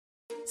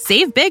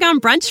Save big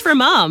on brunch for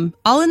mom,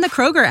 all in the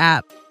Kroger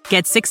app.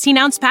 Get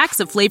 16-ounce packs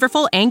of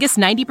flavorful Angus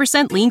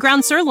 90% lean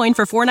ground sirloin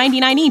for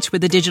 $4.99 each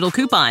with a digital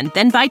coupon.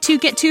 Then buy 2,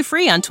 get 2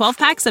 free on 12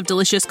 packs of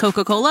delicious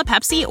Coca-Cola,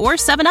 Pepsi, or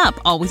 7-Up,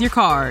 all with your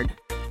card.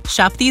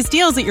 Shop these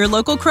deals at your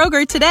local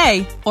Kroger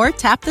today, or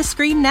tap the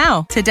screen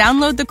now to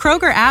download the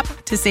Kroger app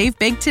to save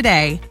big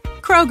today.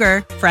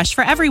 Kroger, fresh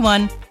for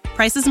everyone.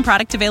 Prices and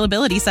product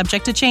availability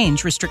subject to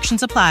change.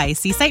 Restrictions apply.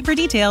 See site for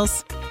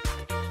details.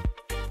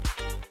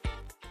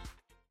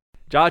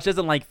 Josh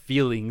doesn't like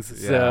feelings,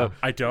 so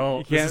I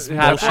don't. you This can't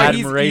is have bullshit.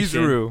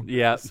 admiration.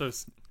 Yeah. So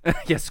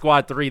Yeah,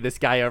 Squad 3, this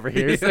guy over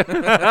here.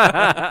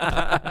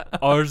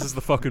 ours is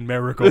the fucking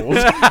marigold.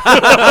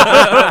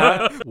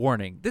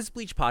 Warning, this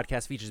Bleach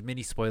podcast features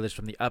many spoilers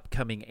from the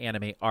upcoming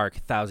anime arc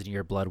 1000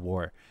 Year Blood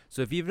War.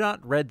 So if you've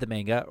not read the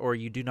manga or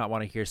you do not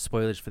want to hear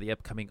spoilers for the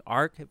upcoming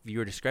arc,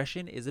 viewer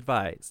discretion is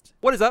advised.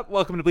 What is up?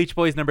 Welcome to Bleach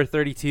Boys number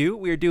 32.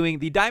 We are doing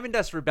the Diamond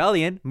Dust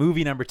Rebellion,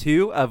 movie number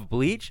 2 of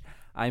Bleach.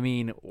 I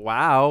mean,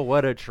 wow,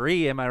 what a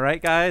tree. Am I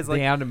right, guys?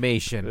 The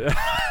animation.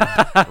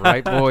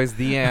 Right, boys?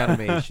 The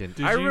animation.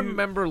 I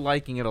remember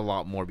liking it a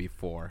lot more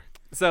before.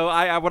 So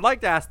I would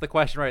like to ask the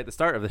question right at the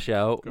start of the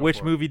show.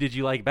 Which movie did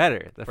you like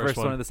better? The first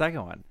one or the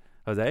second one?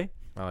 Jose?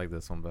 I like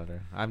this one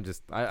better.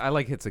 I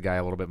like Hitsugai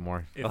a little bit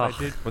more. I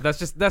did, But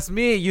that's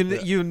me.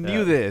 You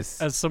knew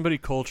this. as somebody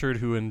cultured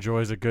who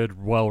enjoys a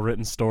good,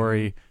 well-written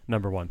story,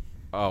 number 1.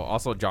 Oh,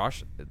 also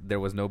Josh, there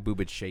was no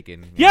boobage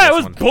shaken. Yeah, it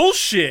was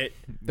bullshit.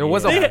 There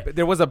was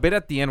a bit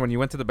at the end when you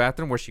went to the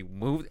bathroom where she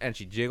moved and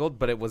she jiggled,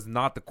 but it was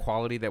not the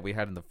quality that we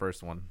had in the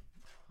first one.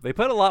 They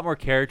put a lot more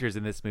characters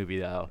in this movie,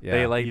 though.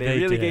 Yeah. They They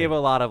really did. gave a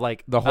lot of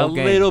The whole a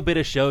gang. little bit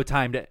of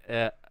showtime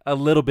to a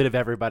little bit of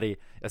everybody,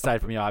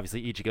 aside from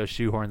obviously Ichigo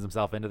shoehorns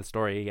himself into the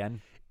story again.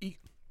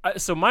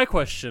 So my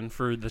question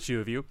for the two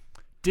of you: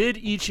 did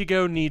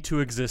Ichigo need to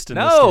exist in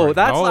this No, story?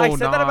 I No, said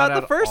that not about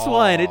the at first all.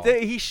 one.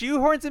 He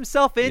shoehorns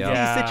himself into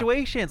Yeah. these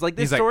situations. Like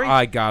this He's story. like,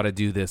 I gotta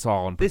do this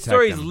all and This protect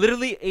story is him.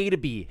 literally A to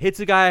B.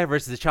 Hitsugaya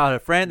versus a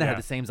childhood friend that Yeah. had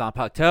the same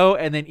Zanpakuto,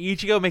 and then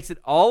Ichigo makes it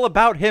all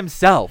about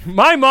himself.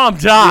 My mom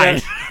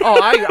died.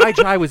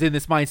 I was in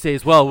this mind state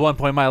as well at one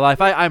point in my life.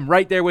 I'm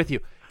right there with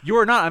you. You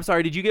are not. I'm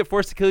sorry. Did you get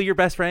forced to kill your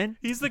best friend?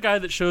 He's the guy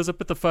that shows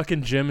up at the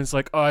fucking gym and is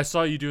like, oh, I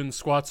saw you doing the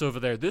squats over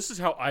there. This is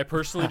how I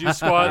personally do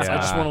squats. I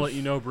just Yeah. want to let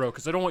you know, bro,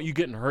 because I don't want you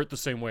getting hurt the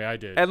same way I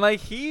did. And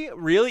he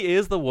really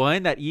is the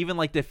one that even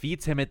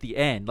defeats him at the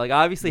end.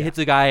 Obviously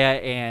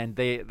Hitsugaya and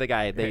the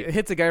guy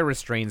Hitsugai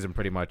restrains him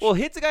pretty much. well,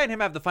 Hitsugaya and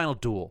him have the final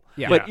duel.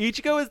 Yeah. But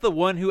Ichigo is the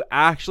one who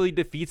actually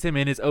defeats him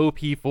in his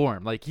OP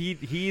form.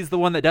 He's the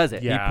one that does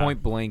it. Yeah. He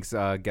point blanks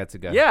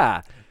Getsuga.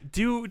 Yeah.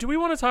 Do we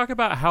want to talk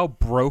about how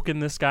broken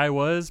this guy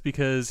was?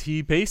 Because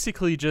he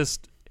basically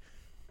just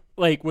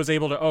was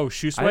able to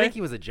Shusui. I think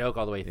he was a joke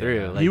all the way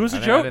through. He was a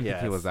I joke? didn't think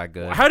he Yes. was that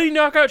good. How did he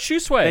knock out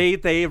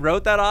Shusui? They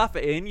wrote that off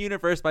in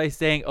universe by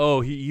saying, "Oh,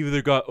 he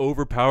either got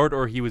overpowered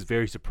or he was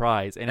very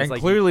surprised." And And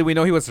it's clearly we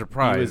know he was he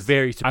surprised. was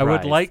very I surprised.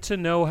 would like to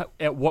know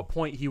at what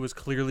point he was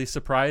clearly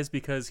surprised,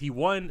 because he,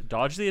 one,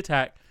 dodged the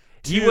attack.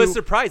 He Two, was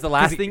surprised. The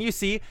last thing you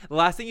see,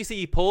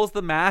 he pulls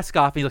the mask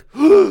off and he's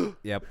like,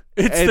 Yep.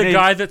 It's and the then-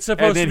 guy that's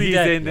supposed and then to be he's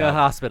dead. in the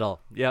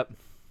hospital. Yep.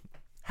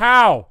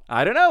 How?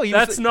 I don't know.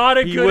 That's not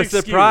a he good was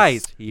excuse.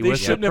 surprised. He They was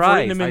shouldn't have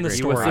surprised. written him in the I agree.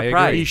 He was story. I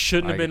surprised. agree. He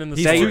shouldn't have I been in the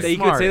agree. story. You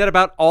could smart. say that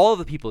about all of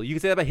the people. You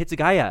could say that about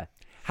Hitsugaya.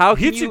 How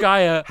can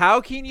Hitsugaya-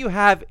 how can you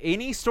have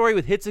any story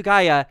with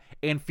Hitsugaya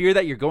and fear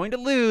that you're going to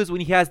lose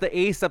when he has the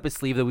ace up his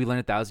sleeve that we learned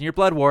at 1000 Year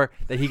Blood War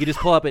that he could just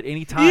pull up at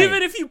any time?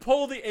 Even if you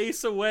pull the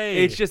ace away.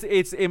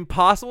 It's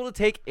impossible to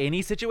take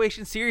any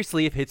situation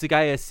seriously if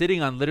Hitsugaya is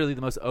sitting on literally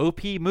the most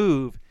OP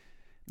move.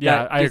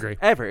 Yeah, that I just agree.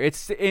 Ever.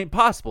 It's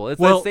impossible. It's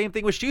Well- the same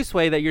thing with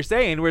Shusui that you're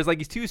saying, where it's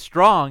he's too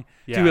strong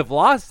Yeah. to have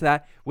lost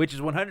that, which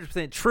is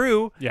 100%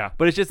 true. Yeah.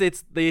 But it's just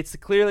it's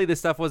clearly this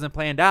stuff wasn't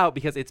planned out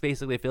because it's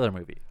basically a filler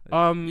movie.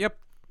 Yep.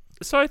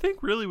 So I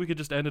think really we could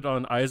just end it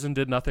on Aizen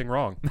did nothing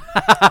wrong.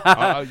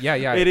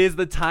 Yeah. It is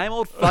the time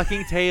old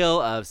fucking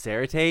tale of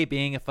Sarate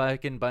being a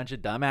fucking bunch of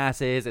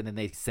dumbasses, and then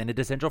they send it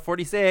to Central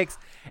 46,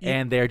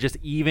 and they're just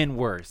even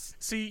worse.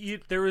 See,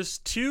 there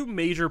was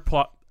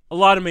a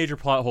lot of major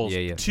plot holes.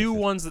 Yeah, Two yes.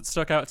 ones that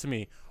stuck out to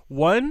me.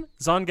 One,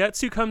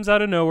 Zangetsu comes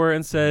out of nowhere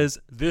and says,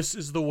 "This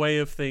is the way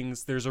of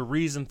things. There's a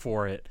reason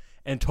for it,"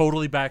 and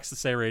totally backs the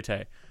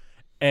Serete.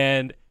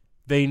 And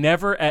they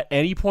never, at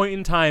any point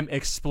in time,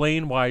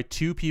 explain why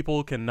two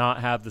people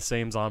cannot have the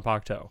same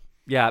Zanpakuto.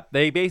 Yeah,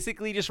 they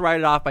basically just write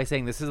it off by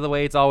saying, "This is the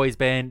way it's always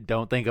been.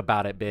 Don't think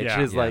about it, bitch." Yeah.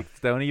 It's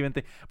don't even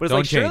think. But it's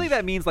Don't surely change.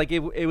 that means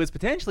it was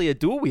potentially a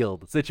dual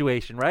wield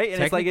situation, right?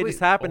 And it's it Technically-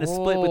 just happened to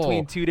split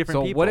between two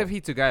different so people. what if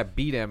Hitsugaya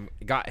beat him,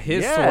 got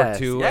his Yes, sword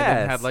too, and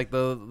then yes. had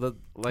the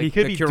He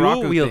could the be Kiraku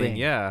dual wielding. thing?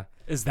 Yeah.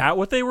 Is that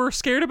what they were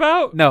scared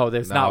about? No,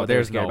 there's No, not what they're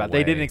there's scared no about.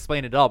 They didn't way.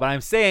 explain it at all. But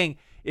I'm saying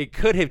it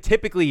could have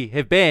typically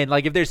have been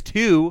if there's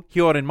two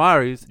Hyorin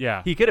Marus,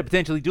 Yeah. he could have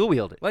potentially dual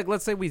wielded. Like,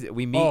 let's say we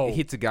meet Oh.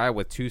 Hitsugaya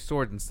with two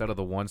swords instead of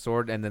the one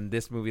sword, and then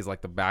this movie is like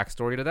the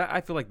backstory to that.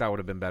 I feel like that would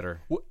have been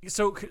better.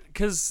 So,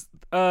 because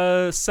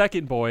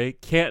second boy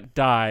can't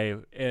die,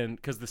 and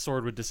because the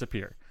sword would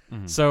disappear.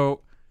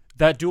 So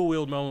that dual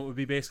wield moment would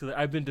be basically,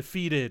 I've been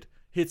defeated,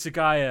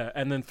 Hitsugaya,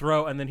 and then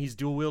throw, and then he's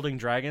dual wielding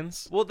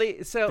dragons. Well,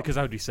 Because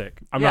that would be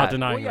sick. I'm yeah, not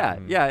denying well,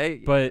 that. Yeah,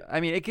 But- I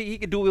mean, he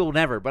could dual wield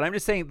never. But I'm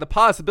just saying the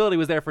possibility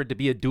was there for it to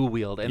be a dual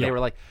wield, and they were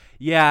like,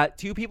 yeah,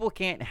 two people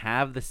can't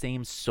have the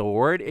same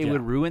sword. It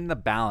would ruin the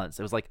balance.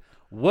 It was like,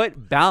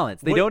 what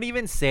balance? They don't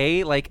even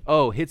say like,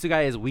 oh,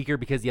 Hitsugaya is weaker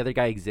because the other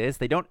guy exists.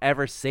 They don't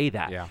ever say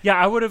that. Yeah,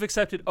 I would have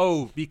accepted,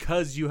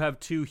 because you have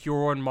two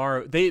Hiro and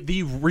Maru.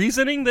 The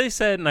reasoning they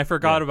said, and I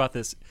forgot about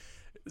this,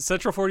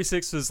 Central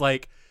 46 was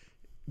like,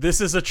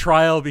 this is a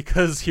trial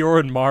because Hiro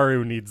and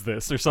Maru needs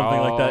this or something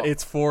like that.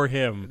 It's for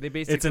him.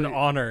 It's an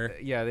honor.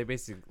 Yeah, they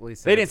basically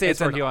said They didn't say it's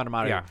for an- Hiro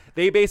Maru. Yeah.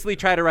 They basically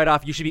try to write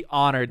off, you should be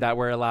honored that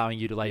we're allowing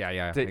you to like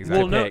to exactly.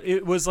 Well, no, pick.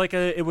 it was like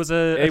a It was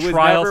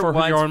trial never for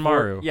once Hiro and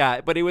Maru.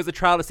 Yeah, but it was a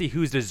trial to see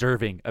who's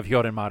deserving of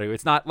Hiro and Maru.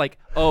 It's not like,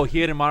 oh,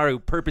 Hiro and Maru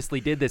purposely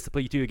did this to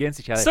put you two against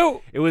each other.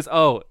 So- it was,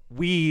 oh,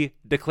 we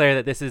declare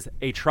that this is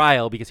a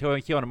trial because Hiro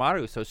and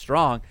Maru is so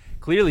strong.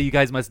 Clearly, you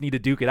guys must need to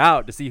duke it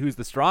out to see who's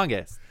the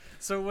strongest.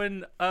 So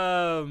when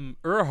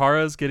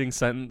Urahara's getting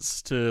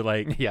sentenced to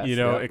like Yes,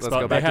 let's expel,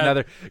 go back to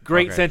another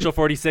great Central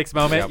 46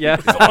 moment. Yeah.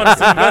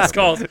 honestly, best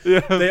calls.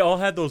 They all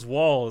had those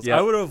walls. Yeah.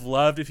 I would have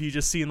loved if you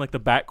just seen like the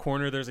back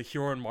corner. There's a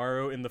Hiro and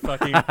Maru in the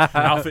fucking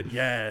outfit.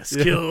 Yes,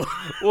 kill.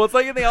 Well, it's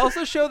like, and they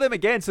also show them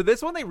again. So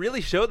this one, they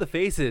really show the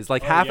faces,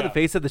 like half of yeah. the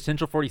face of the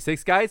Central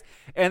 46 guys,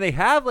 and they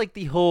have like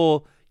the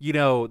whole,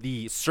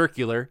 the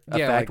circular Yeah,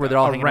 effect like where they're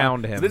all hanging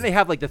around out. him. So then they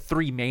have like the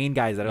three main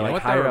guys that are You know like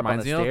what that higher up on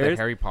reminds the me of? The stairs.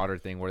 Harry Potter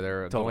thing where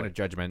they're going to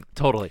judgment.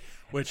 Totally.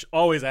 Which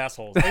always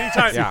assholes.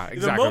 Anytime, Yeah, the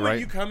exactly, moment right.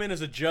 you come in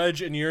as a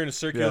judge and you're in a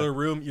circular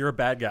room, you're a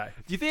bad guy.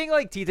 Do you think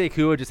like Tite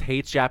Kuo just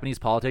hates Japanese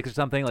politics or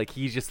something? Like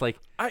he's just like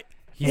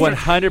He's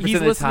 100% He's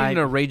of the listening time.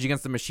 to Rage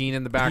Against the Machine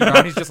in the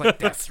background. He's just like,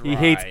 that's right. He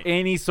hates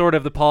any sort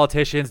of the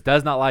politicians,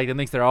 does not like them,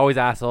 thinks they're always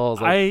assholes.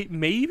 Like,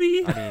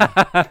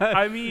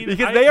 I mean,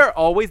 because they are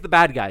always the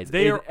bad guys.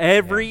 They In are-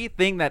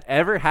 everything that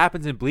ever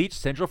happens in Bleach,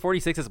 Central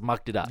 46 has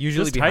mucked it up.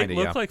 Usually Does behind Tight it,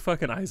 look yeah. like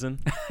fucking Aizen?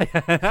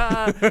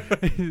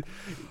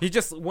 He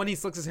just, when he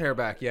slicks his hair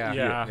back,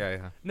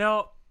 yeah.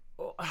 Now,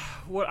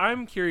 what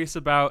I'm curious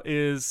about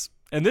is,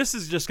 and this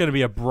is just going to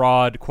be a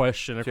broad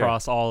question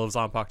across all of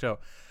Zanpakuto.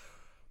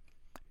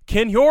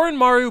 Can Hiro and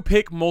Maru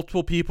pick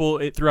multiple people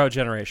throughout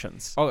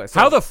generations? Okay, so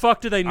how the fuck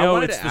do they I know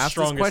wanted it's to the ask this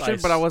strongest question,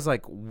 ice? but I was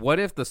like, what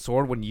if the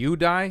sword, when you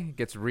die,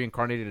 gets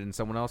reincarnated in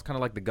someone else, kind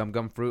of like the Gum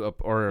Gum fruit,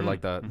 or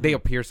like they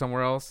appear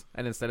somewhere else,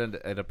 and instead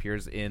it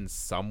appears in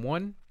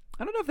someone?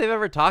 I don't know if they've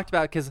ever talked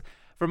about, because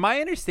from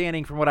my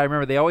understanding, from what I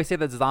remember, they always say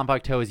that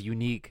Zanpakuto is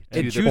unique to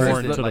It the chooses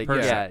person. to the like,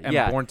 person.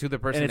 Yeah, Born to the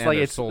person, and it's and like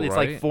their it's soul, it's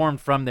right? like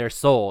formed from their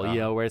soul,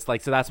 where it's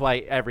like, so that's why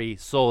every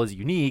soul is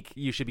unique.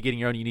 You should be getting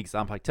your own unique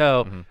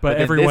Zanpakuto. But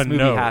then everyone this movie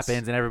knows.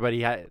 happens, and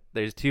everybody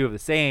there's two of the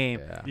same.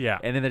 Yeah.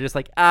 And then they're just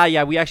like,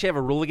 we actually have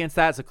a rule against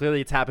that, so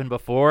clearly it's happened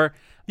before.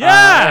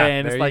 Yeah!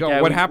 And There it's you like, go.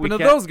 yeah, What we happened to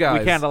can't- those guys?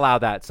 We can't allow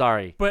that.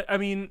 Sorry. But I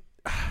mean,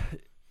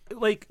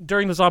 like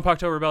during the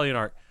Zanpakuto Rebellion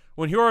arc,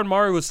 when Hiro and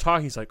Maru was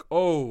talking, he's like,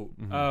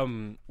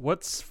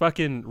 what's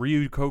fucking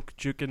Ryu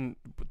Kokujuken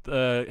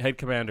head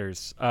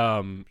commanders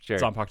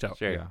Zanpakuto?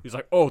 Sure. Yeah. He's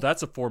like,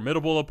 that's a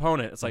formidable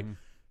opponent. It's like,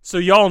 so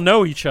y'all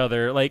know each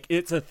other. Like,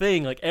 it's a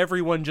thing. Like,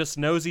 everyone just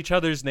knows each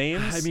other's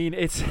names. I mean,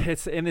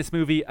 it's in this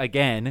movie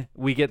again.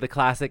 We get the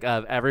classic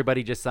of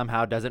everybody just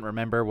somehow doesn't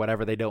remember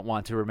whatever they don't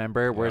want to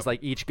remember. Whereas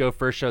like each Go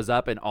first shows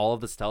up, and all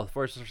of the Stealth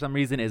Force for some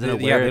reason isn't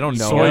aware. they don't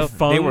know. Soy They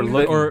phone were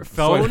looking- or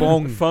Soy phone?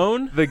 phone.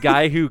 Phone? The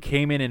guy who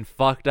came in and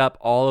fucked up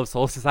all of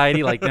Soul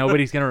Society, like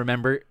nobody's gonna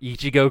remember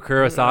Ichigo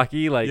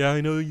Kurosaki, like Yeah,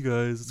 I know you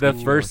guys. It's the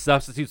cool. first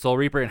substitute Soul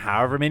Reaper in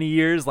however many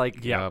years.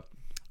 Like Yeah.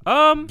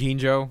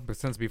 Ginjo, but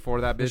since before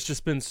that, It's bitch.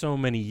 just been so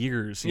many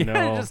years, you Yeah,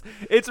 know.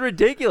 it's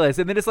ridiculous.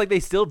 And then it's like they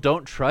still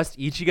don't trust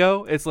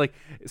Ichigo. It's like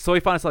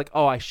Soifan is like,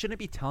 I shouldn't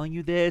be telling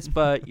you this,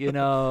 but you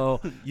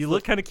You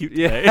look kind of cute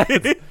Yeah.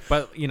 today.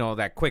 But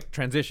that quick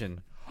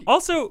transition.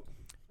 Also,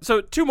 so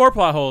two more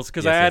plot holes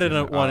because I Yes, added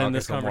yes. one in Okay,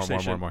 this so more.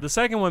 conversation. The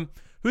second one,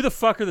 who the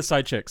fuck are the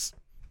side chicks?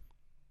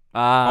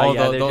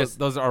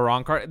 Those are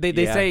wrong cards. They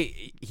Yeah.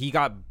 say he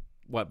got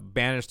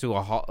banished to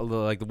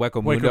like the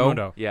Hueco Hueco Mundo.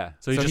 Mundo. Yeah. So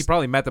So he he just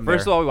probably met them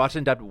First there. of all, we watched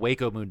it dubbed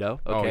Waco Mundo.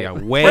 Oh Okay. yeah,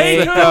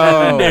 Hueco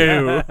Hueco.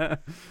 Mundo.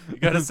 You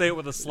got to say it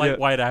with a slight Yeah.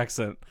 white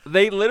accent.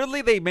 They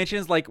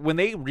mentions like when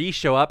they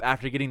re-show up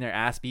after getting their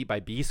ass beat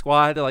by B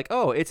Squad, they're like,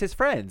 it's his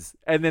friends,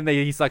 and then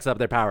he sucks up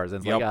their powers,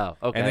 and it's like,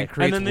 okay, And then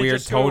creates then they weird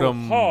just go,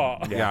 totem. "Ha."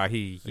 Yeah,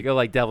 he you go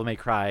like Devil May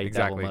Cry,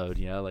 Exactly. Devil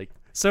mode, like.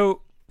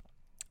 So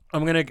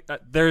I'm gonna.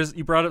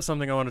 You brought up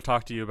something I want to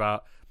talk to you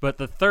about. But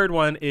the third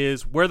one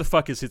is, where the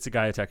fuck is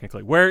Hitsugaya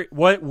technically?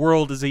 What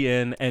world is he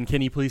in, and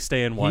can he please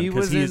stay in one? he 'Cause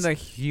was he's, in the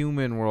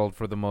human world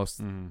for the most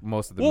of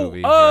the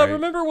movie.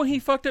 Remember when he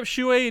fucked up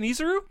Shuei and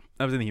Izuru?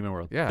 That was in the human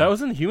world. Yeah, That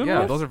was in the human yeah.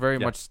 world? Those are very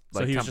Yeah. much So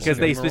like he was temple just Because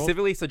they in the world?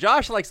 specifically, so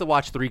Josh likes to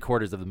watch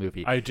 3/4 of the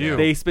movie. I do.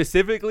 They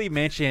specifically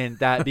mentioned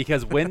that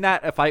because when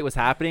that fight was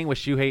happening with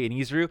Shuhei and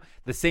Izuru,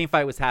 the same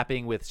fight was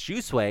happening with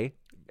Shusui.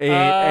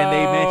 And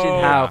they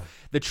mentioned how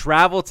the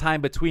travel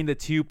time between the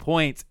 2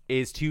 points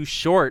is too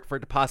short for it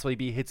to possibly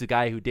be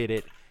Hitsugaya who did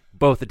it,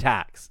 both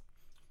attacks.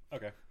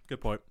 Okay. Good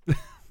point.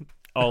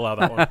 I'll allow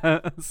that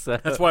one. So,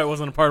 That's why it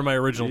wasn't a part of my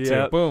original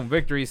Yeah. Boom,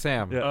 victory,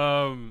 Sam.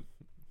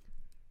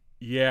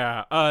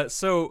 Yeah.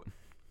 So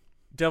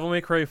Devil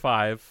May Cry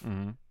 5,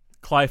 mm-hmm.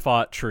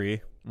 Clifot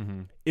tree.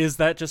 Mm-hmm. Is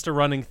that just a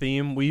running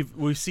theme? We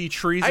see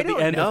trees I at the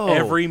don't end know. of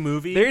every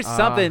movie. There's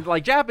something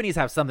like Japanese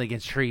have something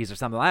against trees or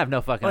something. I have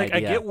no fucking like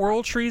idea. I get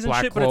world trees and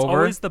Black shit, but it's clover?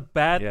 always the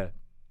bad. Yeah.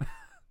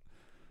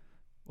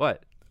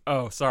 What?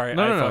 Oh, sorry,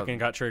 No, I no, no. fucking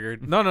got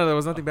triggered. No, there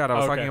was nothing bad. I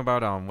was Okay. talking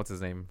about what's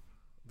his name?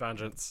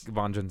 Vengeance.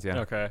 Vengeance. Yeah.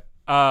 Okay.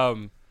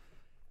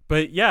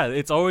 But yeah,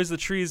 it's always the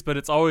trees, but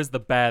it's always the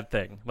bad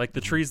thing. Like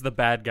the tree's the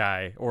bad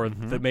guy, or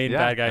the main Yeah.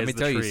 bad guy Let is me the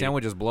tell tree. you, Sam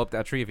would just blow up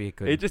that tree if he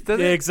could. It just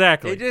doesn't. Yeah,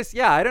 exactly. It just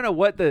I don't know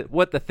what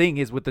the thing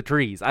is with the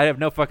trees. I have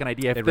no fucking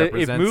idea. It If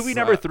represents, movie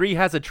number 3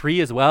 has a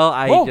tree as well,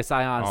 I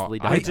honestly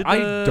don't. did I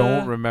the-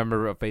 don't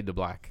remember Fade to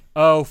Black.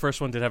 Oh, first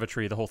one did have a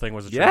tree. The whole thing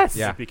was a tree. Yes.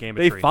 Yeah. It became a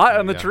They tree. fought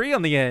on the Yeah. tree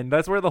on the end.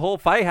 That's where the whole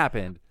fight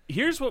happened.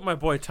 Here's what my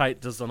boy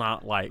Tight does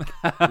not like: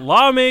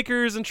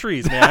 lawmakers and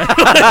trees, man.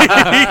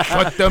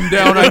 Cut them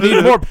down. I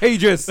need more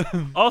pages.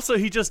 Also,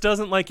 he just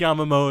doesn't like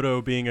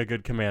Yamamoto being a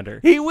good commander.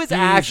 He was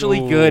actually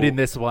good ooh. in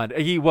this one.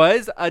 He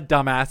was a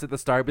dumbass at the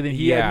start, but then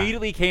he Yeah.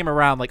 immediately came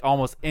around like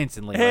almost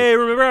instantly. Hey,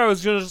 remember I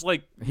was gonna just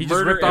like He just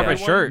murder ripped off his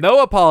everyone? shirt.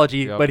 No apology,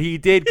 Yep. but he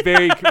did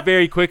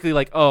very quickly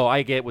like, oh,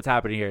 I get what's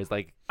happening here. It's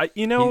like,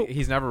 You know,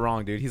 He's never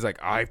wrong, dude. He's like,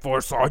 I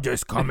foresaw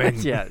this coming.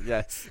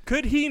 yeah.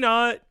 could he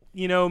not?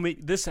 You know,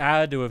 this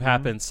had to have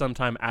happened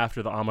sometime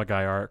after the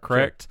Amagai arc,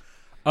 correct?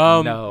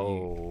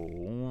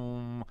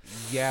 No.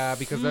 Yeah,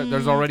 because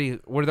there's already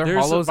were there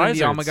There's hollows in the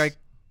visors. Amagai?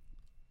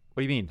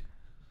 What do you mean?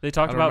 They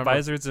talked I don't about remember.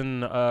 visors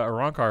in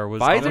Arankar. Was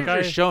Visors Amagai?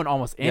 are shown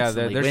almost Yeah,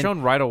 instantly. they're when-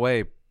 shown right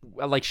away.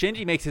 like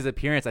Shinji makes his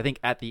appearance, I think,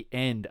 at the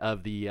end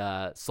of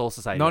the Soul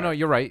Society. No, arc. no,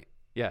 you're right.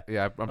 Yeah.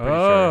 Yeah, I'm pretty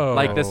Oh. sure.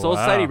 Like the Soul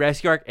wow. Society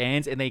rescue arc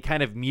ends, and they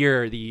kind of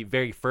mirror the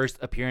very first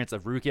appearance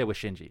of Rukia with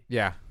Shinji.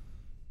 Yeah.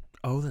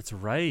 Oh, that's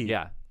right.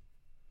 Yeah,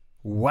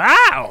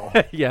 Wow.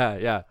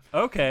 yeah.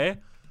 Okay.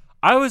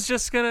 I was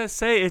just going to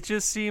say, it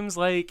just seems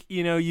like,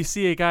 you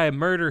see a guy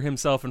murder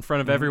himself in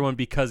front of everyone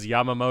because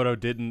Yamamoto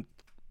didn't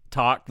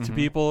talk to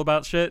people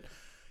about shit.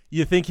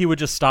 You think he would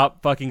just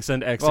stop fucking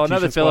send execution Well,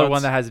 another filler squads?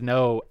 one that has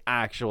no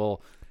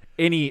actual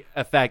any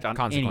effect on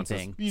Consequences.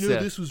 anything. So-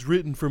 this was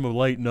written from a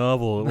light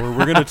novel, or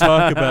we're going to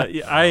talk about...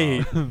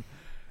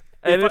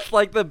 and it's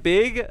like the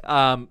big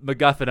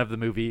MacGuffin of the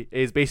movie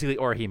is basically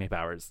Orihime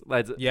powers.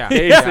 That's Yeah.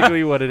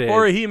 basically what it is.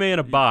 Orihime in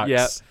a box.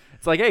 Yeah.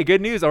 It's like, hey, good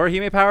news,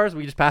 Orihime powers.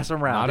 We just pass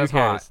them around. Not Who as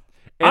hot. cares?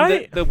 And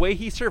I- the way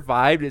he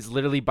survived is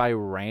literally by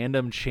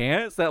random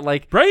chance that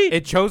like Right?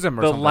 It chose him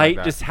or the something light like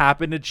that. just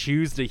happened to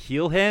choose to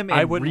heal him and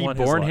I wouldn't want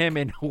his reborn luck. him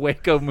in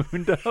Hueco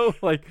Mundo.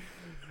 Like,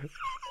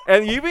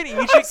 and even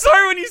I'm Ichigo,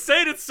 sorry when you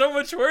say it, it's so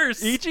much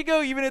worse.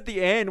 Ichigo, even at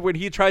the end, when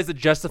he tries to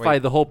justify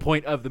the whole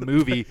point of the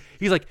movie,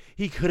 he's like,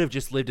 he could have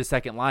just lived a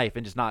second life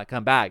and just not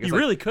come back. It's He like,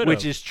 really could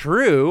which have. is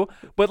true.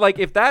 But like,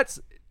 if that's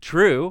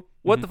true,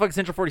 what the fuck is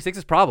Central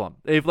 46's problem?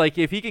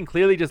 If he can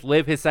clearly just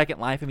live his second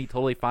life and be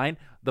totally fine,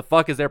 the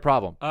fuck is their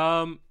problem?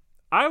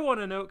 I want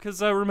to know,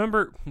 because I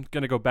remember, I'm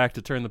going to go back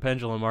to Turn the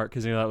Pendulum arc,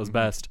 because that was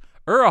best.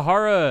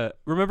 Urahara,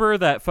 remember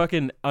that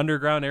fucking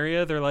underground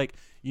area? They're like,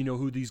 you know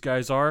who these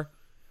guys are?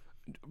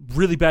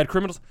 Really bad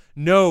criminals?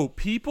 No,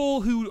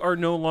 people who are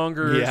no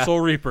longer Yeah.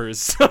 Soul Reapers.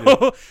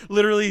 So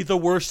literally the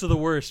worst of the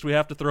worst. We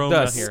have to throw them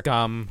the down here.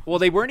 scum. Well,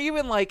 they weren't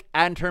even like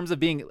in terms of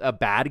being a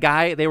bad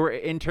guy. They were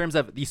in terms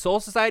of the Soul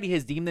Society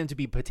has deemed them to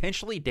be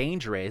potentially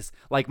dangerous,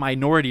 like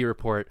Minority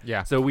Report.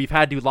 Yeah. So we've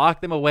had to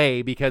lock them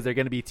away because they're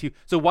going to be too.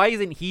 So why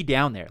isn't he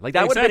down there? Like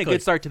that would have been a Exactly.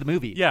 good start to the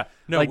movie. Yeah.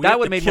 No, like we that have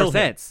would to have made more kill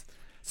him. sense.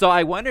 So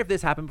I wonder if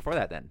this happened before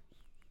that then.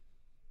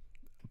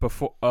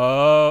 Before,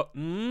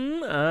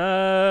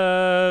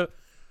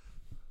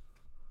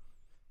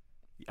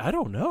 I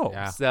don't know.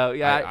 Yeah. So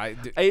yeah,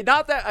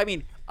 not that I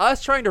mean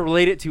us trying to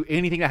relate it to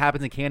anything that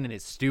happens in canon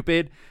is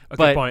stupid.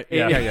 But point. It,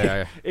 Yeah.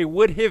 Yeah. it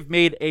would have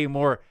made a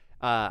more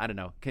I don't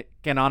know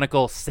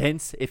canonical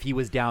sense if he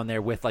was down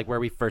there with like where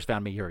we first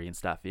found Mayuri and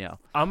stuff. You know.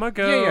 I'm going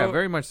to go Yeah,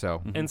 very much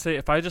so. and say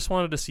if I just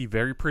wanted to see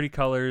very pretty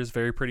colors,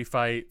 very pretty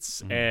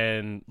fights,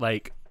 and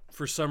like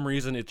for some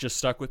reason it just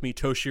stuck with me,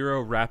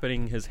 Toshiro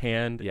wrapping his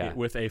hand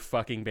with a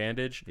fucking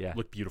bandage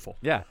looked beautiful.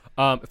 Yeah.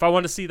 If I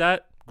wanted to see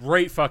that,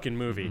 great fucking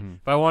movie.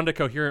 If I wanted a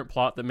coherent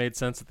plot that made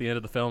sense at the end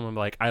of the film, I'm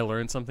like, I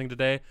learned something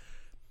today.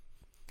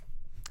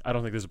 I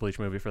don't think there's a Bleach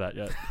movie for that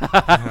yet.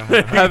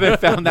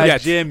 Haven't found that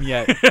Yes. gym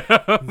yet.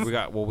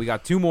 we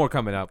got two more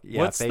coming up.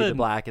 Yeah, What's Fade the- to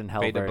Black and Hellverse.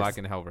 Fade to Black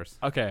and Hellverse.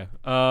 Okay.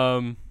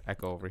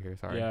 Echo over here.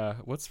 Sorry. Yeah.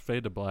 What's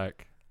Fade to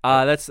Black?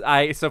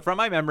 So from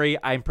my memory,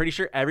 I'm pretty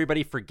sure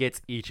everybody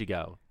forgets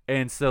Ichigo.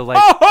 And so like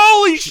Oh,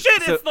 holy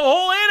shit! so- It's the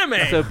whole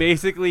anime. so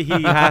basically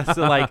he has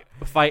to like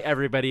fight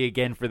everybody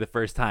again for the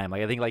first time.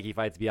 Like I think like he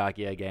fights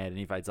Byakuya again and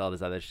he fights all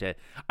this other shit.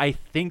 I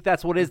think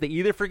that's what it is. They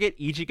either forget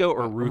Ichigo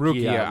or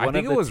Rukia. I One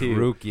think of it the was two.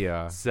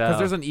 Rukia. So- Because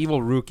there's an evil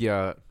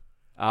Rukia.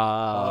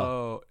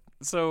 Oh.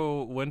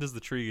 So when does the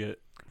tree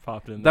get?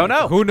 popped in. Don't there.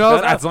 know. Who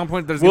knows? Don't know. At some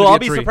point, there's We'll gonna all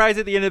be be a tree. surprised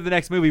at the end of the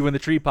next movie when the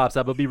tree pops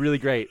up. It'll be really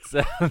great.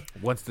 So,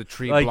 Once the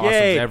tree like, blossoms,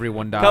 yay.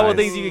 everyone dies. couple of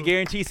things you can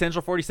guarantee: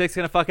 Central 46 is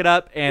gonna fuck it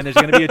up, and there's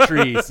gonna be a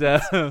tree. So,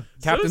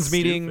 Captain's So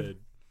meeting. stupid.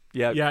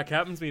 yeah, Yeah,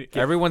 captain's meeting.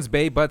 Everyone's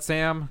bae but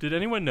Sam. Did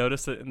anyone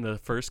notice that in the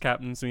first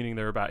captain's meeting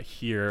they were about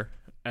here,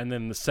 and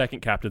then the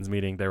second captain's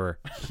meeting they were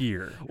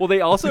here? Well,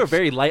 they also are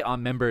very light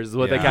on members. Is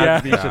what they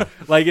Yeah. got to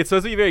be. Like it's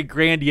supposed to be a very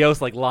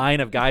grandiose, like line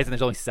of guys, and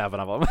there's only 7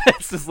 of them.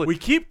 It's just like, We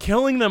keep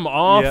killing them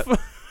off. Yeah.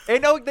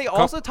 And no, they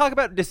also talk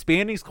about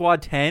disbanding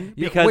Squad 10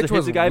 Yeah, because which of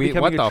was the guy weird.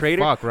 becoming What a the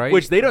traitor. fuck, right?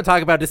 Which they don't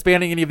talk about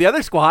disbanding any of the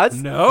other squads.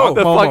 No. What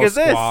the Momo fuck is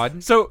this?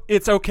 Squad. So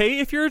it's okay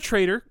if you're a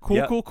traitor. Cool,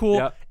 Yep, cool.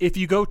 yep. If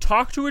you go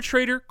talk to a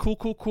traitor,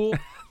 cool.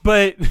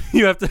 But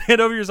you have to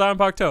hand over your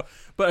Zanpakuto.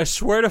 But I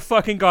swear to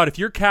fucking God, if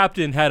your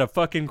captain had a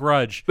fucking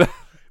grudge,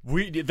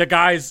 the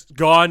guy's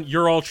gone.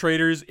 You're all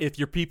traitors. If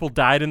your people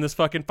died in this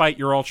fucking fight,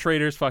 you're all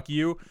traitors. Fuck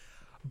you.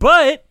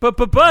 But,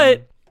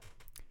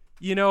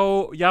 you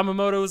know,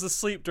 Yamamoto was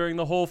asleep during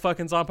the whole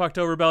fucking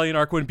Zanpakuto Rebellion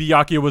arc when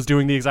Byakuya was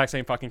doing the exact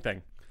same fucking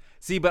thing.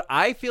 See, but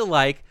I feel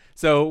like,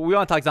 so we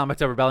want to talk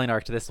Zanpakuto Rebellion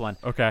arc to this one.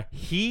 Okay.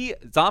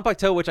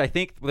 Zanpakuto, which I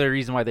think the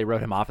reason why they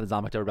wrote him off in the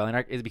Zanpakuto Rebellion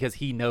arc is because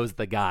he knows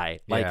the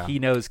guy. Like, Yeah. he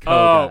knows Koga.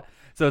 Oh.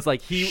 So it's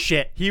like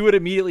Shit. he would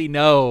immediately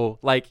know,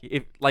 like,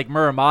 if like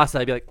Muramasa,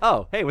 I'd be like,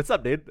 oh, hey, what's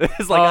up, dude?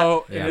 It's like,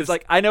 Oh, yeah. it's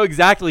like, I know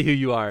exactly who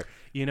you are.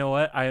 You know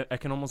what? I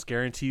can almost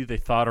guarantee you they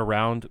thought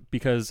around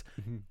because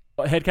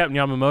Head Captain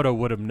Yamamoto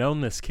would have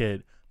known this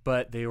kid,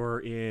 but they were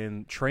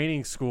in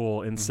training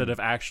school instead of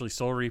actually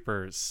Soul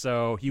Reapers,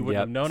 so he wouldn't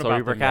have known Soul about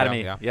Reaper them.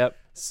 Academy. Yeah. Yep.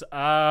 So,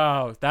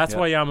 oh, that's Yep.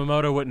 why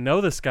Yamamoto wouldn't know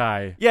this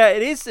guy. Yeah,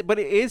 it is, but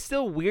it is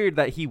still weird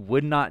that he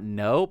would not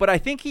know. But I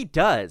think he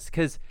does,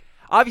 because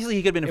obviously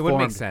he could have been It informed.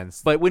 would make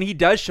sense. But when he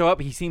does show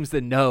up, he seems to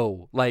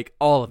know like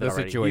all of it The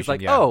already. He's situation,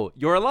 like, yeah. "Oh,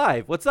 you're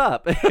alive. What's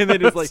up?" And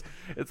then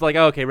it's like,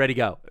 oh, "Okay, ready,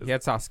 go." He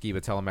had Sasuke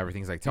tell him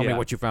everything. He's like, tell me Yeah.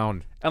 what you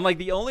found. And like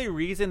the only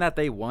reason that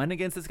they won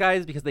against this guy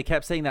is because they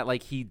kept saying that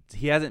like he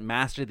hasn't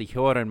mastered the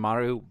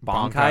Hyoranmaru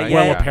Bankai Bankai. yet.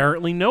 Well, Yeah.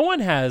 apparently no one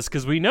has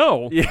because we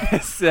know.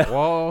 Yes.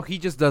 Well, he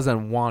just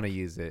doesn't want to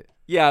use it.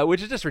 Yeah,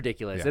 which is just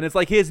ridiculous. Yeah. And it's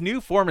like his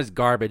new form is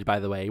garbage, by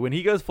the way. When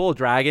he goes full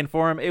dragon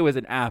form, it was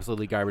an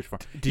absolutely garbage form.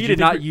 He you did think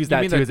not we- use You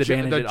that mean to his the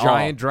advantage at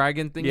giant all.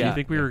 dragon thing? Do Yeah. you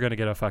think we were gonna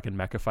get a fucking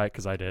mecha fight?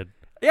 Because I did.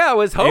 Yeah, I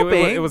was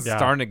hoping. It was Yeah.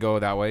 starting to go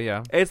that way,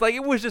 yeah. It's like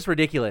it was just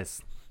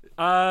ridiculous.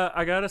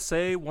 I gotta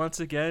say,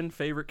 once again,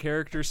 favorite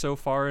character so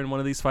far in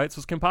one of these fights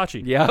was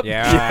Kenpachi. Yep.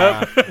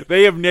 Yeah. Yep.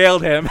 They have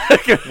nailed him.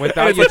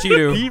 Without It's like,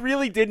 Yachiru. he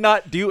really did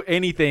not do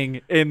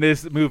anything in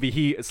this movie.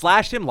 He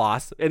slashed him,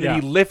 lost, and then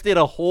Yeah. he lifted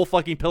a whole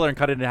fucking pillar and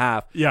cut it in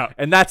half. Yeah.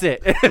 And that's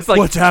it. It's like,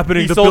 What's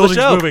happening? He The sold the building's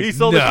show. moving. He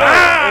sold the No.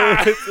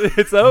 show.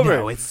 It's over.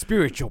 No, it's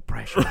spiritual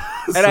pressure.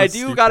 And I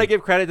do got to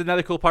give credit to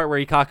another cool part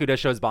where Ikaku does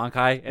show his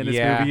Bankai in this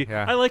Yeah, movie.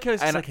 yeah. I like how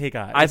it's just And like, hey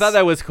guys. I thought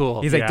that was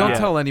cool. He's like, Yeah. don't Yeah.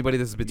 tell anybody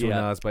this is between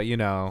Yeah. us, but you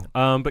know.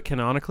 But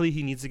canonically,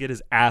 he needs to get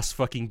his ass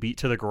fucking beat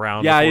to the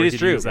ground. Yeah, before it he is can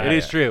true. use that. It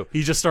is true.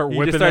 He just start He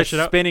whipping just that starts shit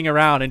up. spinning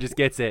around and just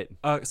gets it.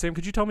 Sam,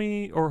 could you tell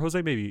me, or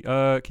Jose maybe,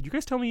 could you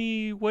guys tell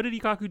me what did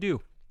Ikaku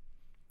do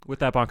with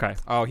that Bankai?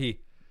 Oh, he.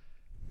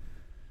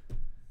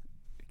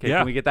 Okay, Yeah.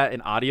 can we get that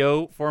in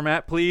audio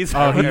format, please?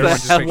 Oh, What he the was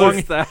just hell swung-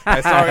 was that?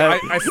 I sorry,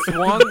 I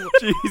swung.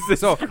 Jesus.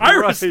 So I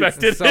Christ.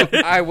 respected So it.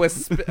 I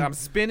was I'm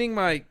spinning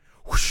my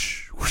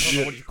whoosh, I don't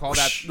know what you call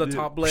that, the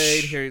top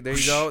blade. Here, there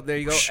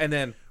you go. And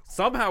then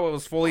somehow it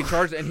was fully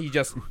charged, and he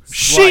just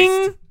Shing!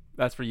 sliced.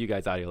 That's for you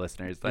guys, audio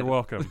listeners. You're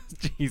welcome.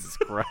 Jesus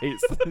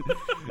Christ.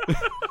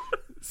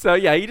 So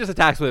yeah, he just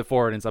attacks with it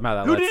forward, and somehow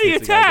that Who lets did he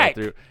this guy go attack?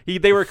 through.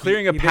 They were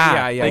clearing a he did-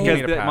 path yeah, he because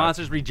made a the path.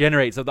 monsters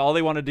regenerate. So all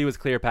they want to do is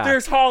clear a path.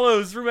 There's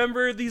hollows.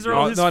 Remember, these are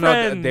all his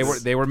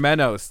friends. they were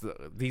Menos.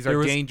 These There are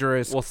was-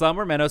 dangerous. Well, some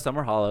were Menos, some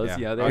were Hollows. Yeah.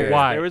 Yeah, Okay.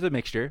 Why? there was a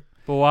mixture.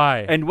 But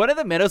why? And one of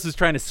the Menos was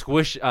trying to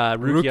squish Rukia.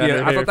 Rukia,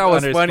 Under I thought that was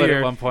under his foot funnier.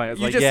 at one point. I was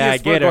You like, just see yeah,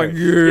 his foot get her.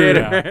 going,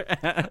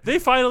 Get her. They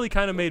finally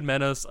kind of made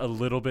Menos a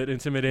little bit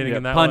intimidating Yeah,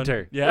 in that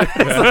punter. one.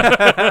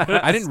 Yeah.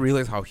 I didn't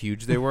realize how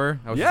huge they were.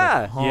 I was just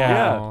Yeah, like, oh.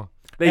 yeah.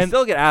 They And-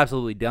 still get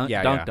absolutely dunked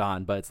Yeah.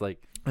 on, but it's like,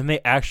 And they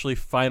actually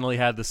finally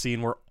had the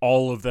scene where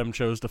all of them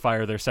chose to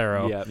fire their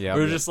Sero. Yeah. Yeah. It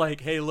was just like,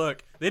 hey,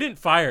 look, they didn't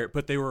fire it,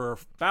 but they were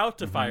about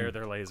to fire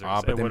their lasers.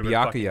 Ah, but It then would've been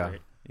fucking Byakuya.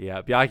 great.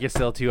 yeah, Byakuya's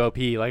still too OP.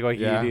 Like, what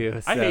Yeah. can you do?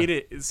 I So- hate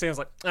it. It sounds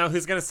like, oh,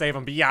 who's gonna save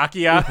him?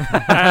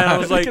 Byakuya. And I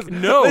was like, Because,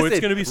 no, listen, it's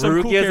gonna be some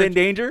cool Rukia's character. in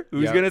danger.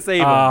 Who's Yeah. gonna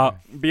save him?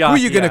 Byakuya.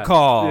 Who you gonna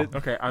call?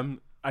 Okay,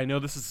 I know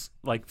this is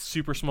like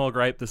super small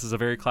gripe. This is a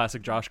very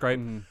classic Josh gripe.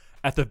 Mm-hmm.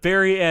 At the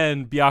very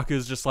end,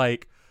 Byakuya's just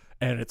like,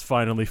 and it's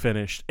finally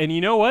finished. And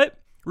you know what?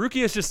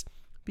 Rukia's just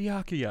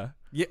Byakuya.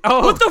 Yeah.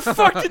 Oh, What the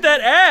fuck did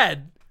that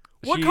add?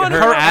 What She- kind of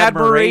her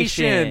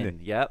admiration.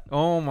 Yep.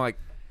 Oh my.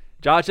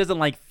 Josh doesn't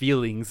like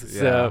feelings,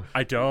 so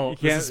I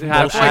don't. you This can't is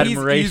have why he's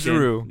admiration.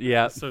 Izuru.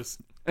 Yeah. so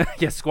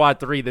Yeah, Squad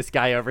 3, this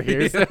guy over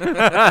here.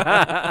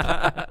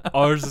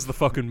 ours is the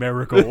fucking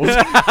miracles.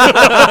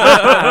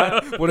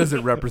 What does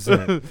it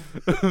represent?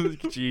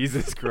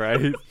 Jesus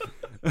Christ.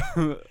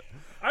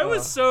 I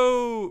was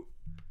so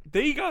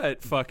they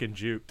got fucking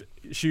juked.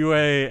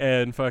 Shuei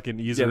and fucking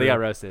Izuru. Yeah, they got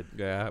roasted.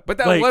 Yeah, but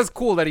that Like- was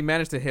cool that he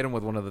managed to hit him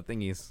with one of the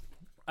thingies.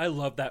 I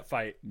love that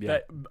fight. Yeah.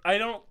 I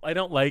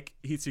don't like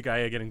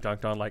Hitsugaya getting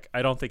dunked on. Like,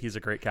 I don't think he's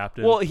a great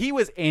captain. Well, he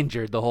was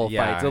injured the whole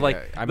Yeah, fight. So like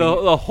yeah. I the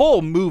mean- the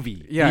whole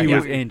movie, Yeah, he yeah.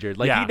 was injured.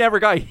 Like Yeah. he never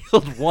got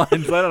healed once. I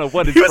don't know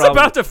what his he was problem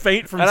about to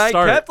faint from and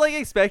start. I kept like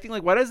expecting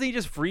like why doesn't he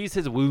just freeze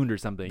his wound or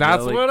something?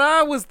 That's like, what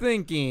I was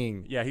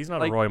thinking. Yeah, he's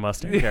not Like- a Roy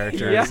Mustang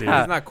character. Yeah. Is he?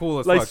 He's not cool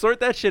as like fuck. sort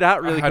that shit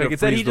out really I had quick. to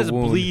Instead he freeze the just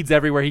wound. bleeds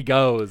everywhere he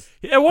goes.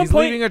 At one He's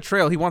point, leaving a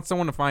trail. He wants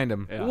someone to find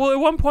him. Yeah. well, at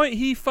one point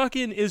he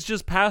fucking is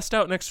just passed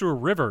out next to a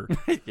river,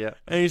 Yeah.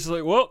 and he's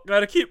like, "Well,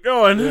 gotta keep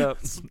going." Yeah.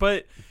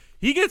 But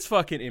he gets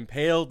fucking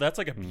impaled. That's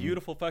like a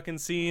beautiful fucking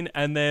scene.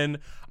 And then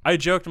I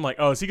joked, I'm like,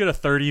 "Oh, is he gonna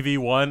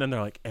 30v1?" And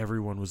they're like,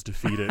 "Everyone was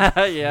defeated."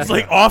 Yeah. It's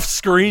like off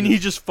screen, he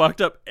just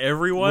fucked up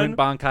everyone. Win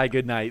Bankai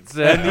good nights.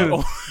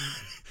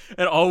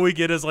 And all we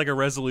get is like a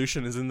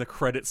resolution is in the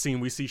credit scene.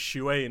 We see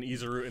Shuei and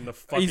Izuru in the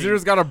fucking.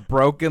 Izuru's got a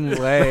broken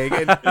leg,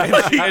 and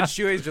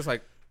Shuei's just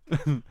like,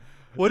 you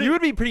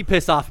would be pretty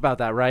pissed off about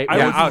that, right? I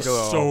Yeah, would I'll be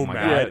go, so oh my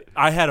mad. God.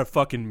 I had a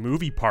fucking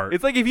movie part.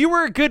 It's like if you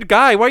were a good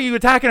guy, why are you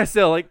attacking us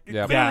still? Like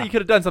Yeah. clearly Yeah. you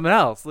could have done something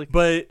else. Like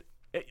But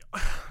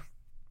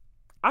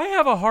I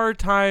have a hard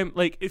time,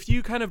 like, if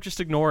you kind of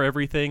just ignore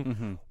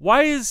everything,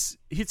 why is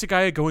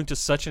Hitsugaya going to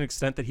such an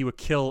extent that he would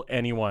kill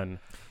anyone?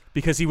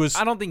 Because he was.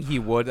 I don't think he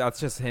would. That's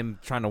just him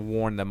trying to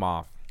warn them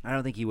off. I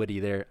don't think he would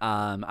either.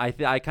 I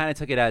kind of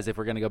took it as if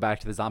we're gonna go back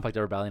to the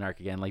Zanpakuto Rebellion arc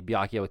again, like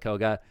Byakuya with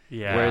Koga.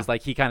 Yeah. Whereas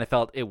like he kind of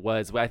felt it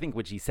was, I think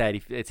what he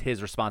said, it's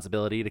his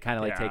responsibility to kind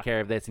of like Yeah. take care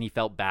of this, and he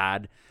felt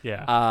bad.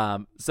 Yeah.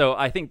 So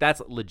I think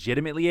that's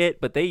legitimately it.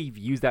 But they've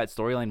used that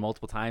storyline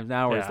multiple times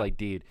now, where it's Yeah. like,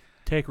 dude,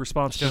 Take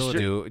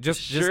responsibility. Just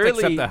surely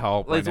accept the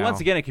help. Like, right it's now. once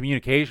again a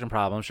communication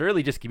problem.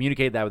 Surely just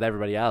communicate that with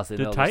everybody else, and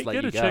Did they'll Tyke just let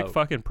get you a go. chick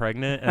fucking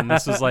pregnant? And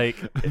this is like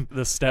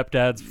the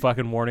stepdad's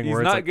fucking warning He's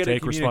words not like, good at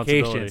take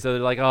communication, responsibility. so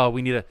they're like, "Oh,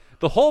 we need a."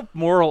 The whole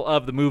moral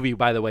of the movie,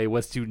 by the way,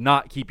 was to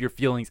not keep your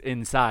feelings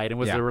inside and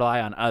was Yeah. to rely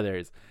on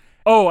others.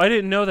 Oh, I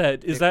didn't know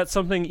that. Is that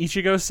something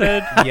Ichigo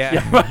said? Yeah.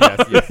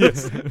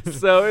 yes.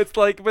 So it's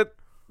like, but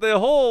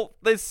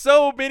there's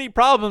so many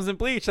problems in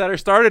Bleach that are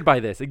started by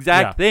this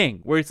exact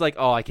thing, where it's like,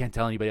 "Oh, I can't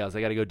tell anybody else. I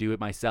got to go do it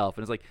myself."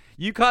 And it's like,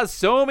 you caused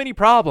so many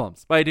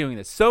problems by doing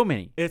this. So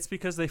many. It's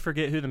because they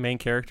forget who the main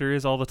character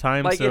is all the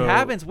time. Like so it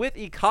happens with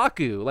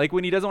Ikaku, like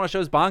when he doesn't want to show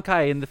his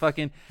Bankai in the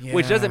fucking,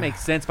 which doesn't make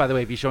sense, by the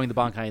way, if he's showing the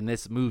Bankai in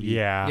this movie.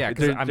 Yeah. Yeah,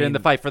 'cause, During the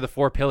fight for the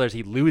 4 pillars,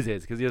 he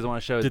loses because he doesn't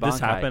want to show his Did Bankai. this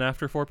happen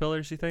after Four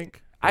Pillars, you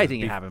think? I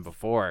think it happened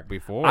before.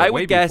 Before, I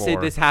way would guess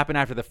before. this happened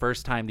after the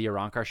first time the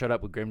Arankar showed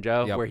up with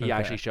Grimjo, Yep. where he Okay.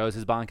 actually shows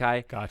his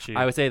Bankai. Got you.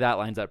 I would say that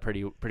lines up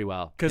pretty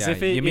well. Because Yeah,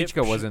 if it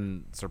Yamichika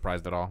wasn't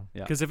surprised at all.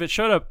 Yeah. Because if it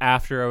showed up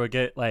after, I would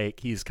get like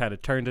he's kind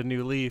of turned a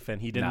new leaf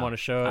and he didn't No, want to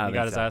show it. I And don't he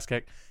got think his so. ass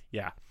kicked.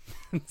 Yeah.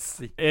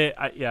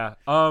 Yeah.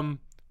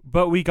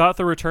 But we got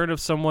the return of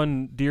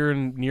someone dear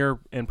and near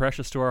and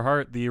precious to our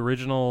heart, the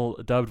original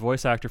dubbed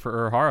voice actor for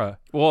Urahara.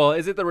 Well,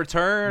 is it the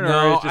return,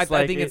 No, or it's just I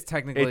like think it's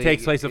technically- it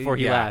takes place before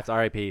he yeah. left?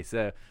 R.I.P.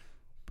 So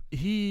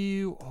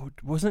He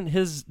wasn't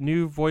his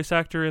new voice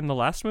actor in the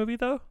last movie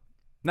though.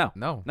 no,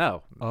 No.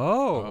 no,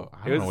 Oh. I it don't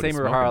was know the what same he's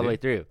Urahara all smoking, the way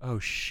dude. through. Oh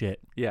shit.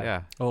 Yeah,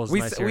 Yeah. Oh, it was we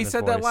nice we hearing his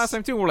said that voice. last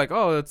time too. We're like,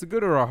 oh, it's a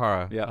good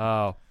Urahara. yeah.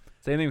 Oh.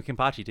 Same thing with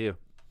Kenpachi too.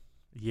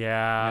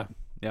 Yeah.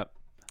 Yep.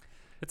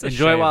 It's a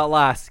Enjoy shame. while it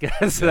lasts,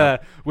 because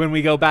when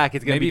we go back,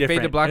 it's gonna Maybe be Fade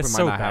different. to Black It's we might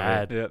so not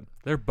have it. bad. Yep.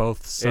 They're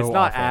both so it's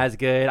not awful. as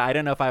good. I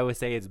don't know if I would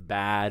say it's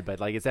bad,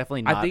 but like it's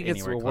definitely not. I think it's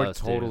anywhere we're close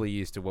to. totally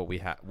used to what we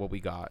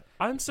got.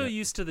 I'm so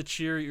used to the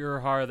cheer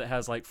Urahara that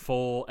has like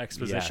full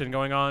exposition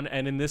going on,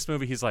 and in this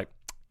movie he's like,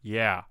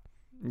 yeah.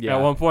 Yeah.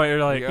 At one point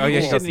you're like, Oh, He yeah,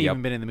 "Ooh." he shouldn't does, even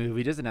yep. been in the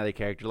movie. Just another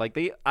character. Like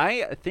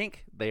I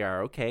think they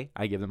are okay.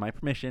 I give them my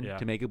permission Yeah.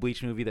 to make a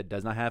Bleach movie that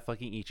does not have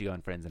fucking Ichigo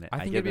and friends in it. I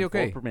think give it'd be them full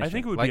okay. permission. I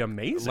think it would like, be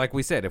amazing. Like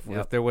we said, if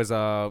there was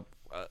a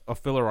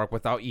filler arc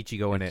without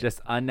Ichigo in it,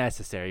 just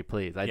unnecessary,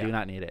 please. I Yeah. do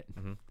not need it.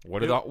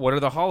 what are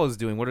the Hollows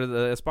doing? What are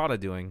the Espada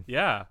doing?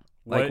 yeah.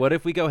 Like, what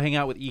if we go hang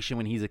out with Ishin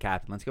when he's a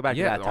captain? Let's go back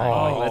to Yeah. that time.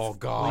 Oh, Like, let's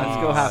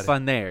God. go have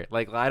fun there.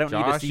 Like I don't need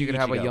to Josh, see you could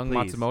have a Ichigo, young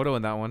please. Matsumoto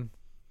in that one.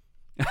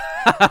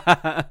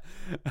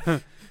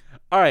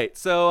 All right,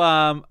 so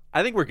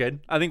I think we're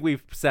good. I think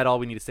we've said all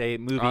we need to say.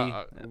 Movie,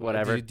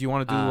 whatever. Do you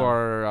want to do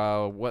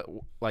our what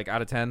like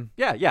out of 10?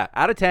 Yeah.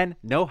 Out of 10,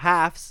 no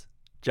halves.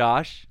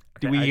 Josh,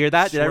 did we I hear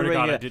that? Did swear to everybody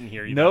God, hear I that? didn't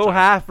hear you No that time.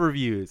 half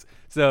reviews.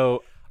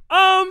 So,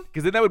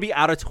 because then that would be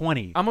out of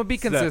 20. I'm gonna be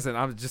So- consistent.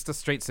 I'm just a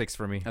straight 6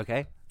 for me.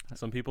 Okay.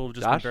 Some people have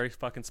just Josh? been very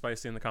fucking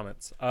spicy in the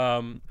comments.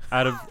 Out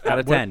of Out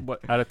of 10. What,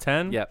 out of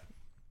 10? Yep.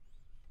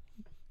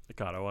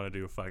 God, I want to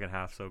do a fucking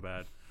half so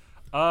bad.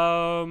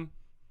 4.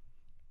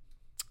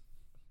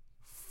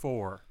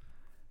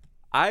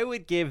 I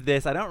would give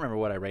this. I don't remember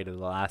what I rated the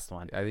last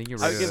one. I think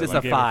you're I would give this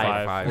a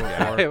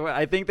 5. Yeah.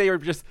 I think they were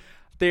just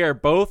They are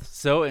both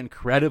so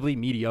incredibly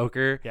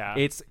mediocre. Yeah.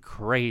 It's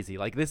crazy.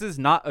 Like, this is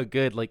not a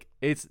good, like,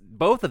 it's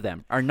both of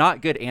them are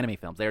not good anime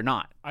films. They're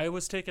not. I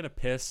was taking a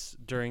piss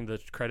during the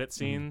credit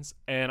scenes,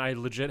 and I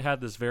legit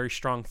had this very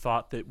strong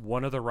thought that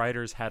one of the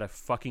writers had a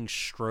fucking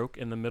stroke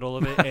in the middle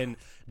of it and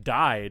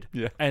died.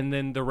 Yeah. And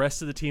then the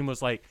rest of the team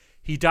was like,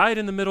 he died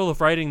in the middle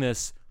of writing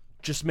this.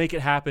 Just make it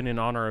happen in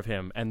honor of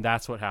him. And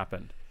that's what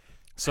happened.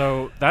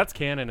 So that's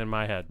canon in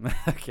my head.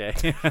 Okay.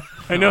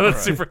 I know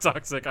that's super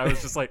toxic. I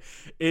was just like,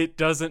 it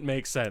doesn't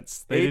make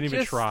sense. They didn't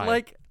even try.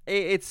 Like,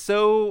 it's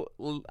so,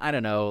 I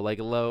don't know, like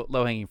low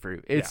hanging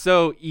fruit. It's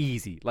so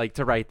easy, like,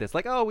 to write this.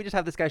 Like, oh, we just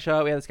have this guy show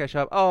up. We have this guy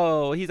show up.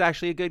 Oh, he's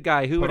actually a good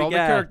guy. Who would Put all the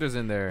characters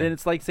in there. Then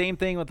it's like same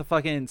thing with the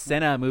fucking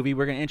Senna movie.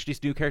 We're gonna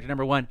introduce new character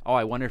number 1. Oh,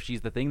 I wonder if she's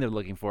the thing they're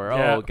looking for.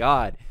 Yeah. Oh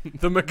God.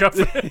 The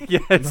MacGuffin. Yeah,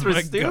 it's The for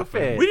MacGuffin.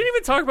 stupid. We didn't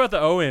even talk about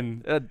the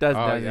Owen. It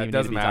It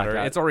doesn't matter.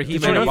 It's already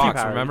Did he you made know a if you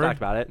box. Remember? We talked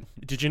about it.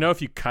 Did you know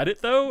if you cut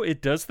it though, it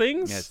does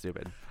things? Yeah, it's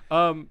stupid.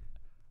 How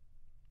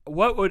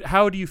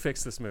do you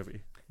fix this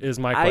movie? Is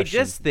my question. I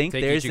just think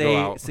Take there's Ichigo a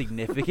out.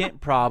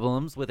 significant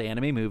problems with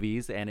anime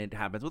movies, and it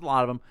happens with a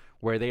lot of them,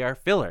 where they are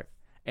filler.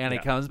 And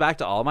it comes back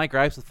to all my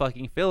gripes with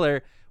fucking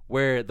filler,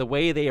 where the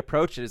way they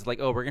approach it is like,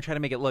 oh, we're going to try to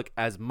make it look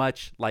as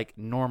much like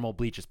normal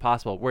Bleach as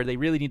possible, where they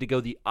really need to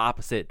go the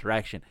opposite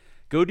direction.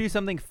 Go do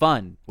something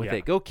fun with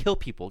it. Go kill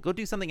people. Go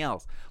do something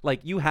else.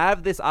 Like, you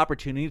have this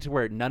opportunity to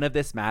where none of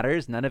this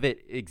matters. None of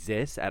it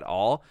exists at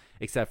all,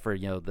 except for,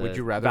 the Would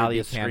you rather Valley be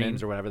of canon?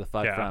 Streams or whatever the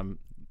fuck Yeah. from...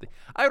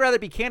 I'd rather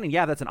be canon.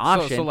 Yeah, that's an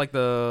option. So like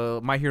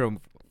the My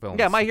Hero films.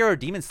 Yeah, My Hero,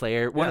 Demon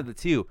Slayer, one of the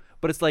two.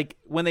 But it's like,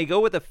 when they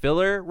go with the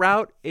filler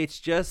route, it's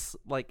just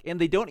like,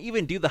 and they don't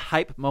even do the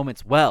hype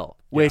moments well,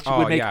 which Oh,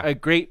 would make yeah. a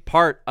great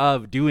part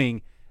of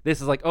doing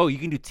this. Is like, oh, you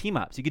can do team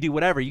ups, you can do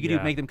whatever, you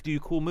can make them do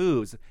cool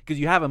moves because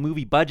you have a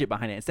movie budget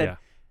behind it. Instead,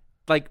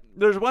 like,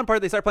 there's one part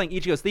they start playing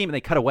Ichigo's theme and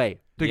they cut away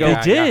to go.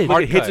 They did.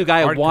 Look at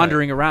Hitsugai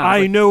wandering around.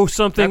 I Like, know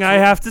something I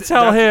have to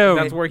tell him.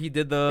 That's where he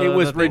did the. it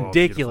was the thing.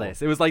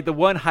 ridiculous. It was like the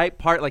one hype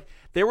part. Like,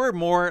 there were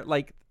more,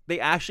 like, they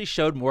actually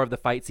showed more of the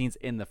fight scenes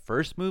in the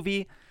first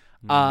movie.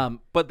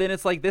 But then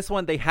it's like this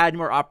one, they had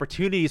more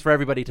opportunities for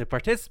everybody to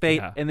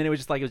participate, and then it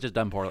was just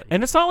done poorly.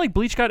 And it's not like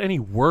Bleach got any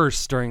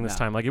worse during this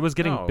time. Like, it was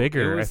getting No,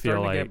 bigger, it was I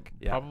feel starting to like.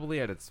 get probably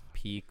at its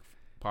peak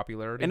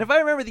popularity. And if I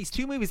remember, these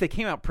two movies, they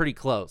came out pretty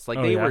close. Like,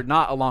 Oh, they yeah? were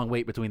not a long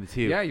wait between the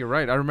two. yeah, you're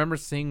right. I remember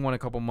seeing one a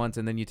couple months,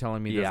 and then you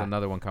telling me there's Yeah.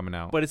 another one coming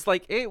out. But it's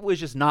like, it was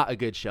just not a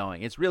good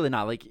showing. It's really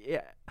not. Like,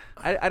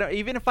 I don't,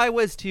 even if I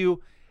was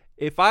to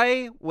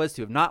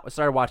have not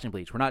started watching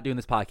Bleach, we're not doing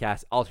this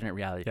podcast, alternate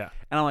reality. Yeah.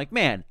 And I'm like,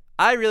 man,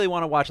 I really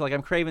want to watch, like,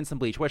 I'm craving some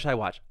Bleach. What should I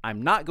watch?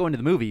 I'm not going to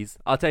the movies.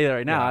 I'll tell you that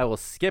right now. I will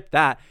skip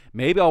that.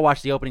 Maybe I'll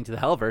watch the opening to the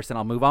Hellverse and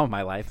I'll move on with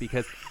my life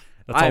because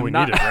That's all we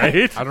needed,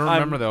 right? I don't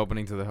remember the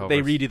opening to the Hellverse.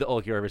 They redo the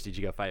Ulquiorra versus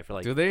Ichigo fight for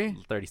like Do they?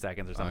 30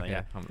 seconds or something.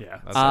 Okay. Yeah. Yeah.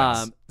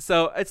 That's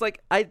So it's like,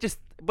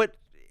 but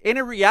in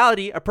a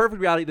reality, a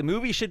perfect reality, the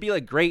movie should be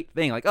like great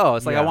thing. Like, oh,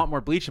 it's like, I want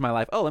more Bleach in my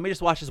life. Oh, let me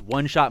just watch this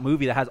one shot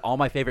movie that has all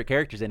my favorite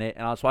characters in it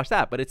and I'll just watch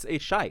that. But it's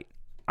shite.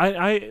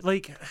 I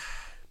like...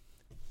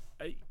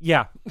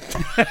 Yeah.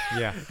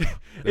 yeah.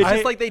 It's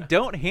just like they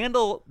don't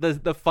handle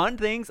the fun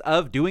things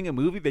of doing a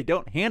movie. They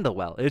don't handle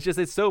well.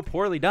 It's so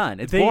poorly done.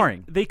 It's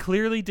boring. They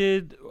clearly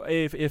did.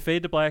 If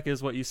Fade to Black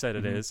is what you said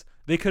it is,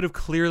 they could have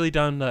clearly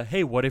done the,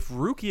 hey, what if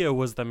Rukia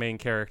was the main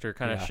character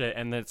kind of shit,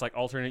 and then it's like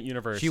alternate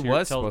universe. She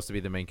was supposed to be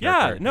the main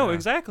character. Yeah, no,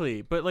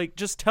 exactly. But like,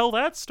 just tell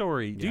that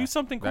story. Do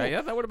something cool.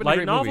 That would have been light a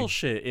great novel movie.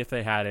 shit if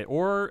they had it.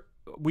 Or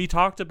we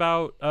talked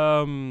about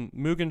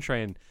Mugen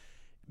Train.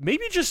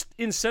 Maybe just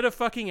instead of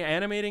fucking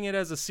animating it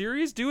as a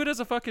series, do it as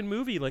a fucking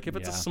movie. Like, if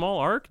it's a small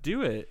arc,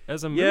 do it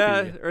as a movie.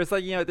 Yeah, or it's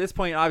like, at this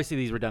point, obviously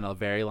these were done a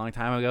very long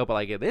time ago, but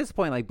like at this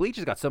point, like Bleach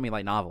has got so many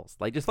light novels.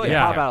 Like, just like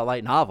pop out a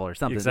light novel or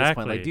something at this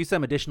point. Like, do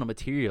some additional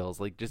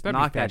materials. Like, just That'd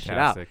be knock that shit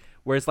out. fantastic.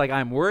 Where it's like,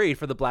 I'm worried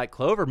for the Black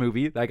Clover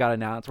movie that got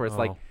announced, where it's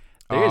like,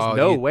 Oh, there's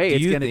no do way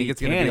it's you going to think be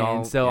it's gonna be canon.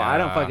 all- So I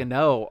don't Yeah. fucking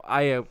know.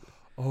 I have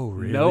Oh,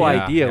 really? no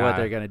idea what Yeah.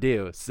 they're going to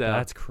do. So,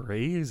 That's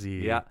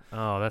crazy. Yeah.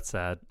 Oh, that's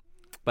sad.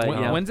 but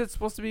When's it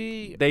supposed to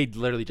be? they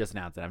literally just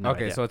announced it. I have no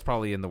Okay, idea. so it's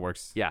probably in the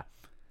works. Yeah.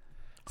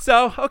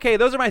 So, okay,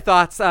 those are my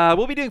thoughts.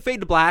 We'll be doing Fade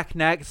to Black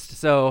next.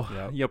 So,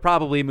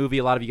 probably a movie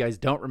a lot of you guys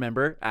don't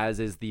remember, as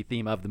is the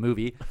theme of the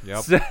movie.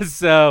 Yep.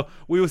 So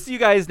we will see you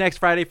guys next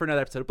Friday for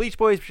another episode of Bleach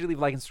Boys. Be sure to leave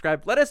a like and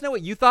subscribe. Let us know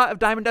what you thought of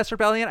Diamond Dust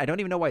Rebellion. I don't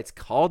even know why it's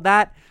called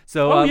that.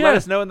 So let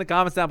us know in the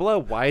comments down below.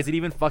 Why is it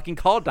even fucking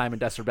called Diamond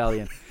Dust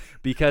Rebellion?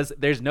 Because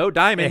there's no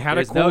diamond. It had a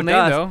there's cool no name,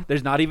 dust, though.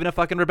 There's not even a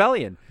fucking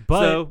rebellion. But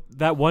so,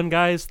 that one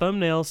guy's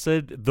thumbnail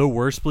said the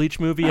worst Bleach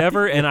movie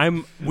ever,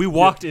 and we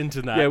walked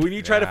into that. yeah, when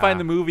you try to Yeah. find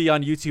the movie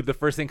on YouTube, the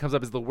first thing comes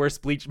up is the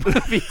worst Bleach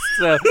movie.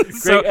 So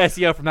great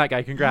SEO from that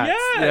guy. Congrats.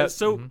 Yeah, Yep.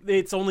 so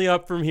it's only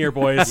up from here,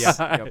 boys.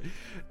 Yep.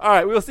 All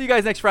right, we'll see you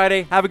guys next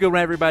Friday. Have a good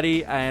one,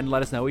 everybody, and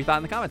let us know what you thought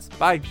in the comments.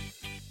 Bye.